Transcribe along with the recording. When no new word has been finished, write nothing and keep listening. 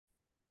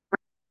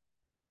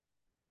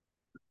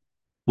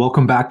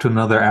Welcome back to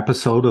another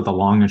episode of The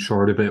Long and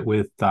Short of It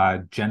with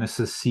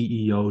Genesis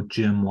CEO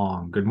Jim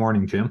Long. Good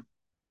morning, Jim.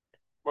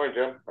 Morning,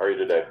 Jim. How are you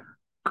today?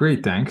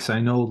 Great, thanks. I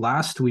know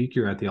last week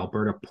you're at the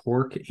Alberta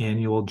Pork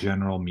Annual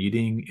General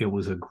Meeting. It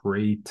was a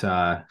great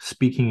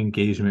speaking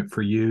engagement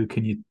for you.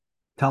 Can you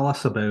tell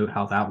us about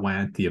how that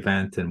went, the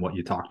event, and what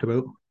you talked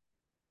about?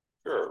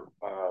 Sure.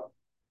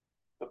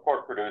 The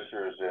pork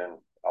producers in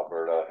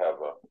Alberta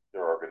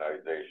their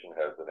organization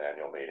has an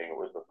annual meeting. It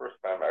was the first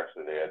time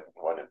actually they had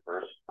one in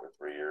person for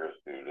 3 years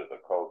due to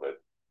the COVID.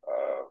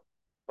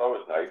 So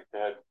it was nice.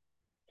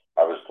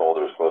 I was told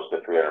there was close to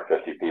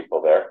 350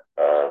 people there.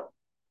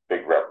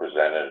 Big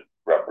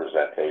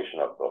representation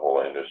of the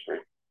whole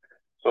industry.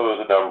 So there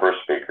was a number of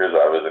speakers.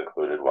 I was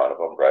included one of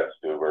them. Brad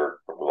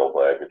Stuber from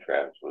Global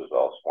Agritrends was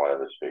also one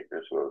of the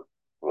speakers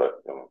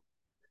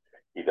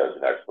he does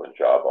an excellent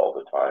job all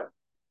the time.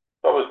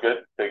 So it was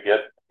good to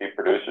get the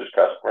producers,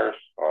 customers.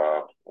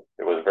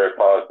 It was very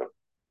positive.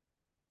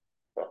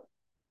 So,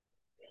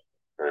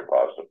 very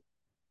positive.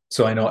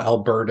 So I know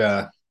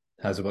Alberta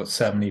has about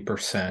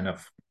 70%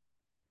 of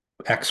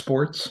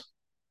exports.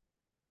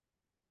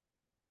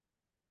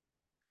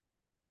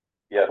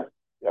 Yes.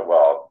 Yeah,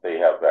 well, they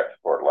have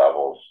export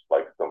levels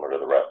like similar to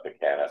the rest of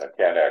Canada.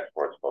 Canada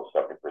exports about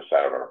 70%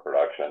 of our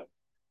production.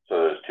 So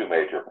there's two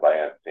major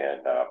plants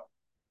in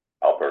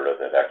Alberta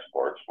that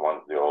exports.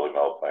 One's the Ole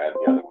Mill plant,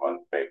 the other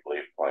one's Maple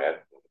Leaf plant.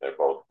 They're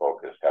both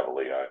focused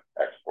heavily on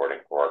exporting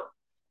pork,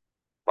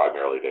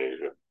 primarily to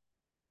Asia.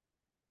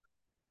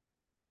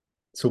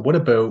 So what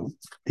about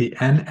the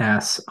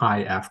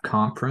NSIF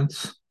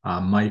conference?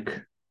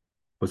 Mike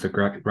was a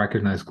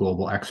recognized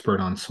global expert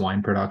on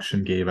swine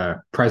production, gave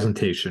a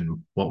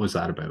presentation. What was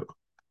that about?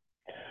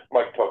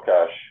 Mike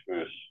Tokash,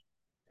 who's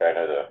kind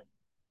of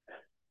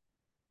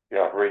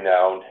the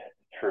renowned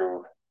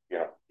through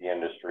the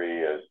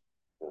industry as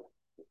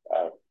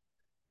a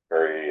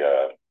very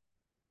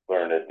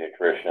learned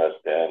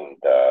nutritionist and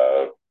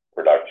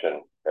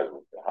production has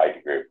a high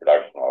degree of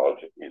production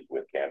knowledge. He's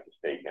with Kansas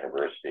State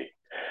University.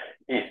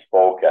 He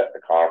spoke at the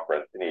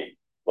conference and he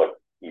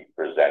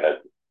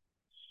presented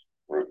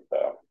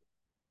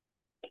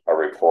a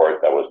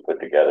report that was put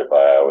together by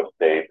Iowa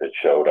State that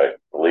showed, I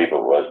believe it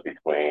was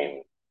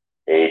between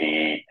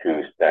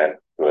 82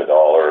 cents to a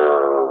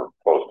dollar,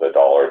 close to a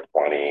dollar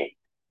 20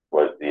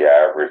 was the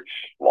average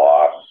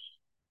loss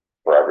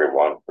for every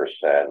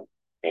 1%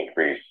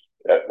 increase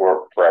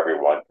for every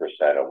 1%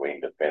 of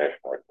wean to finish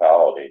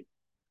mortality.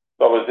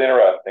 So it was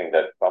interesting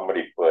that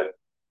somebody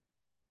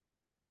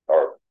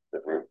or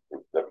the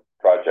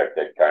project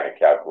that kind of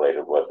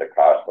calculated what the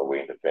cost of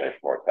wean to finish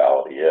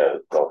mortality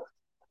is. So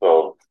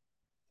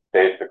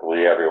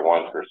basically every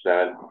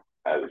 1%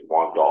 as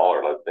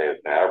 $1, let's say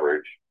it's an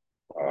average.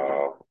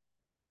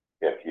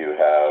 If you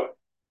have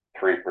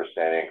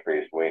 3%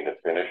 increase wean to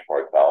finish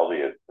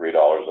mortality, it's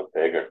 $3 a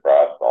pig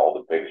across all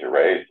the pigs you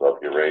raise. So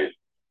if you raise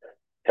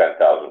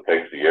 10,000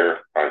 pigs a year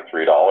on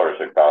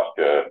 $3, it costs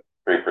you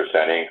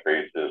 3%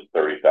 increase is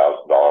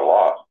 $30,000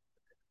 loss.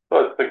 So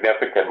it's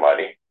significant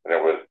money, and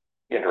it was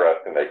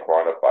interesting they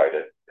quantified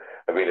it.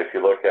 I mean, if you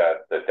look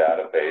at the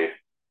databases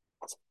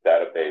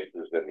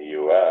in the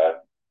U.S.,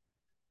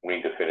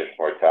 wean to finish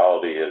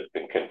mortality has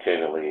been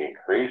continually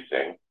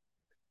increasing.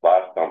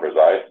 Last numbers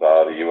I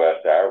saw, the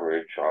U.S.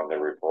 average on the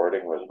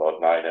reporting was about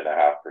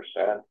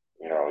 9.5%.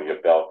 You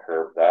bell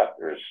curve that.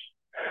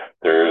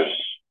 There's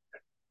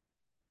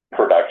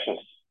production.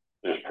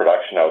 There's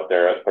production out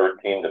there at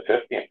 13 to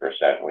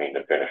 15% wean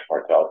to finish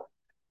mortality.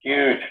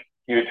 Huge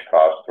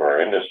cost to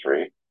our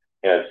industry,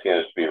 and it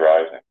seems to be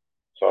rising.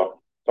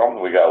 So something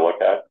we got to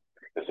look at.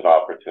 It's an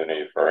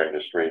opportunity for our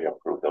industry to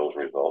improve those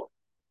results.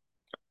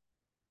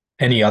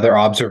 Any other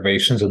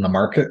observations in the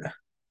market?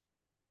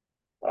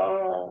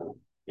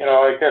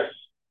 I guess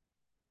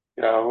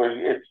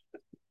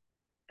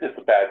it's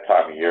a bad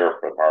time of year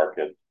for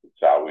markets.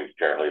 It's always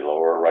generally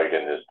lower right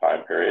in this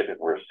time period, and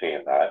we're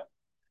seeing that.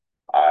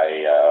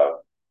 I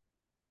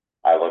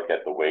look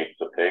at the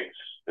weights of pigs;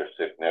 they're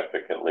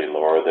significantly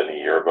lower than a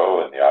year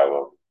ago in the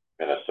Iowa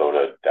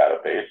Minnesota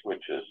database,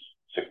 which is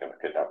a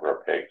significant number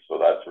of pigs. So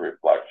that's a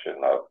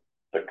reflection of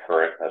the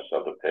currentness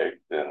of the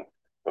pigs and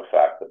the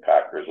fact that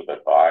packers have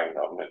been buying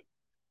them and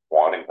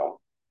wanting them.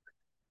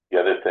 The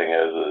other thing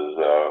is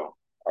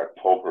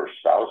October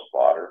sow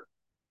slaughter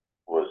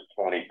was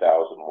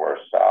 20,000 more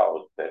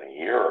sows than a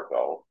year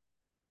ago,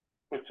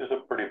 which is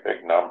a pretty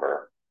big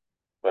number.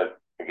 But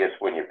I guess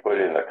when you put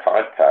in the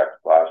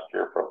context last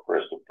year from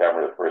 1st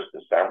September to 1st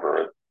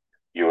December,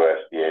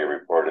 USDA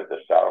reported the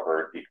sow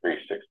herd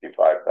decreased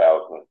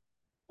 65,000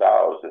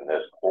 sows in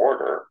this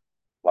quarter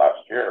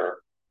last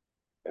year,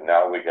 and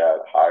now we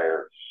got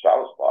higher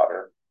sow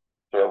slaughter.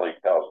 Certainly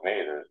tells me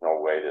there's no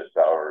way this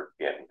sow herd's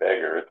getting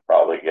bigger. It's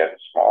probably getting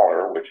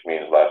smaller, which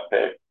means less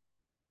pig.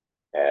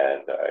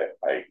 And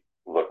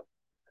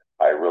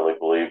I really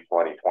believe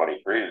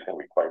 2023 is going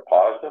to be quite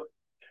positive.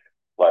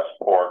 Less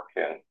pork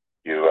in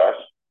U.S.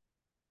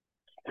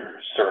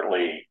 There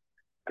certainly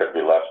could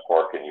be less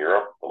pork in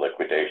Europe. The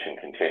liquidation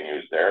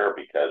continues there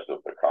because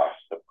of the cost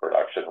of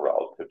production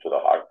relative to the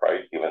hog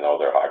price, even though though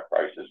their high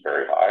price is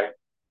very high,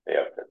 they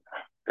have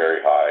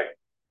very high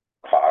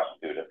cost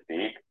due to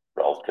feed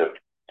relative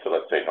to,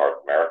 let's say,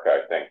 North America.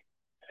 I think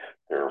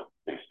they're at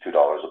least $2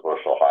 a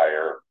bushel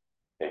higher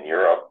in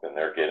Europe, and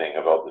they're getting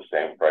about the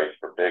same price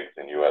for pigs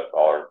in US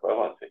dollar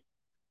equivalency.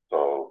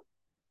 So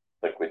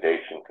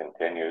liquidation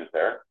continues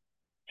there.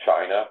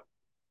 China,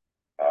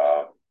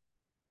 uh,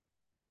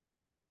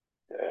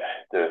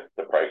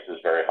 the price is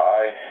very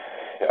high.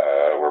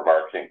 We're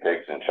marketing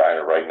pigs in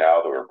China right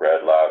now that were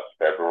bred last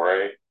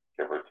February,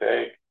 give or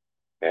take.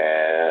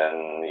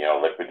 And,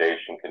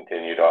 liquidation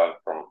continued on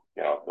from,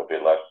 there'll be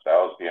less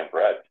sows being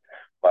bred.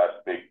 Last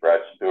week,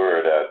 Brett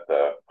Stewart at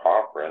the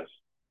conference,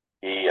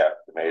 he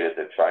estimated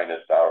that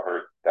China's sow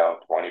herd down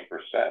 20%.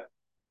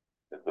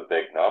 It's a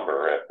big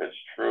number. If it's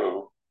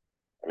true,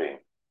 I mean,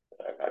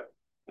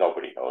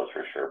 nobody knows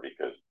for sure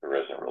because there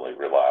isn't really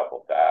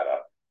reliable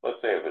data.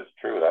 Let's say if it's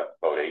true, that's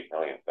about 8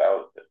 million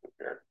sows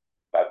disappeared.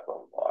 That's a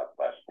lot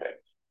less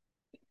pigs.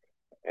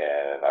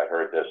 And I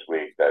heard this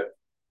week that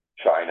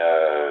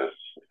China's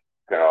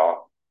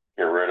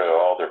get rid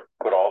of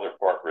put all their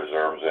pork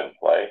reserves in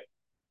play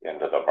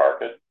into the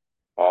market.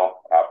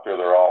 Well, after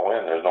they're all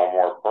in, there's no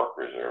more pork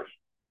reserves.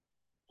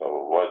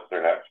 So what's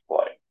their next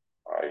play?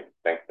 I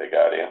think they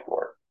got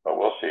import, but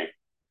we'll see.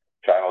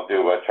 China will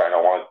do what China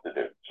wants to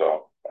do.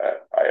 So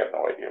I have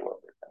no idea what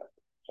they're going to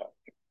do. So.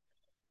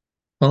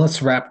 Well,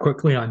 let's wrap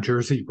quickly on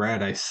Jersey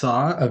Red. I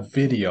saw a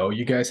video.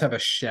 You guys have a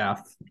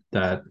chef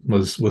that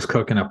was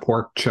cooking a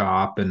pork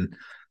chop and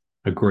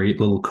a great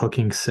little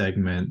cooking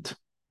segment.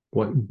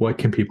 What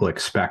can people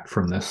expect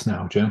from this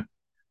now, Jim?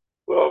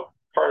 Well,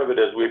 part of it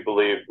is we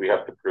believe we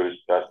have to produce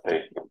best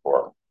tasting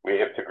pork. We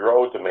have to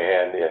grow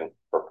demand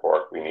for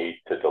pork. We need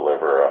to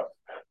deliver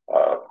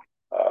a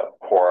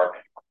pork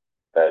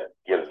that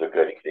gives a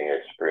good eating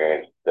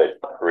experience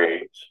that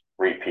creates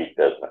repeat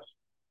business.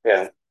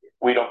 And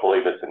we don't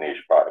believe it's a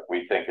niche product.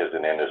 We think as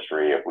an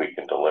industry, if we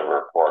can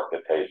deliver pork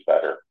that tastes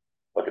better,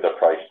 look at the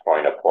price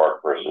point of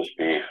pork versus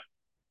beef.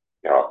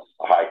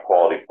 A high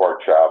quality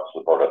pork chop's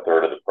about a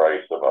third of the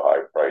price of a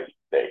high priced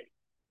steak.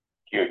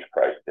 Huge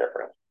price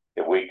difference.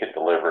 If we can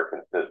deliver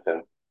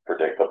consistent,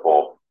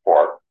 predictable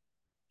pork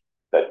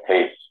that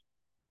tastes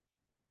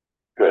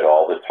good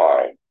all the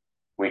time,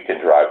 we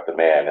can drive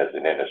demand as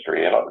an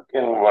industry. And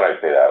when I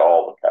say that,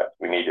 all the cuts,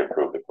 we need to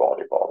improve the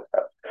quality of all the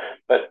cuts.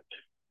 But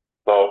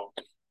so,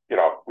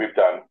 we've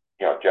done,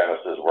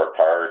 Genesis worked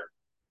hard,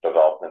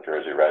 developed the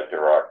Jersey Red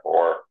Duroc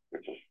 4,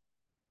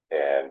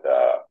 and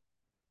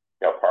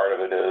part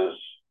of it is,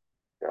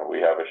 we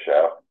have a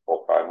chef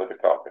full time with the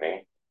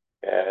company,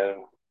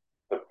 and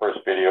the first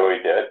video he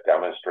did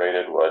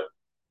demonstrated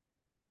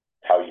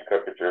how you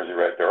cook a Jersey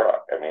Red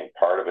Duroc. I mean,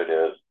 part of it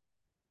is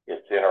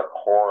it's in our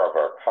core of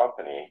our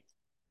company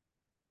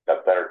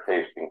that better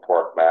tasting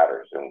pork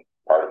matters, and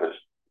part of it is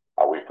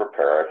how we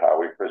prepare it, how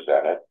we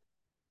present it,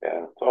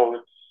 and so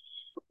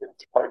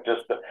it's part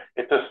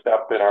it's a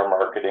step in our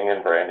marketing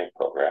and branding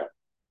program.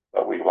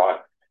 But we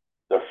want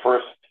the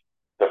first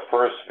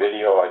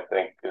video, I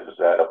think, is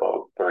at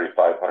about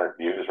 3,500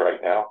 views right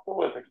now. It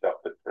was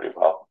accepted pretty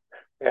well,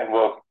 and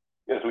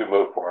as we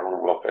move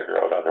forward, we'll figure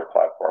out other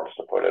platforms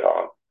to put it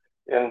on,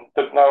 and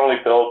to not only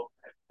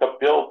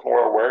build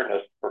more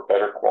awareness for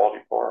better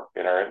quality pork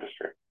in our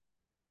industry.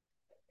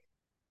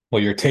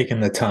 Well, you're taking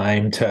the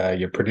time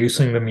you're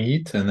producing the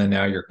meat, and then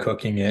now you're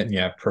cooking it, and you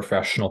have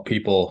professional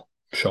people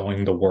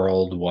showing the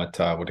world what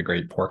a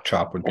great pork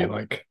chop would be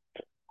like.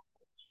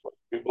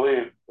 We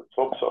believe. Let's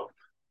hope so.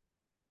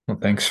 Well,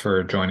 thanks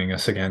for joining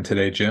us again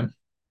today, Jim.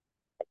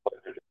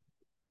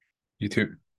 You too.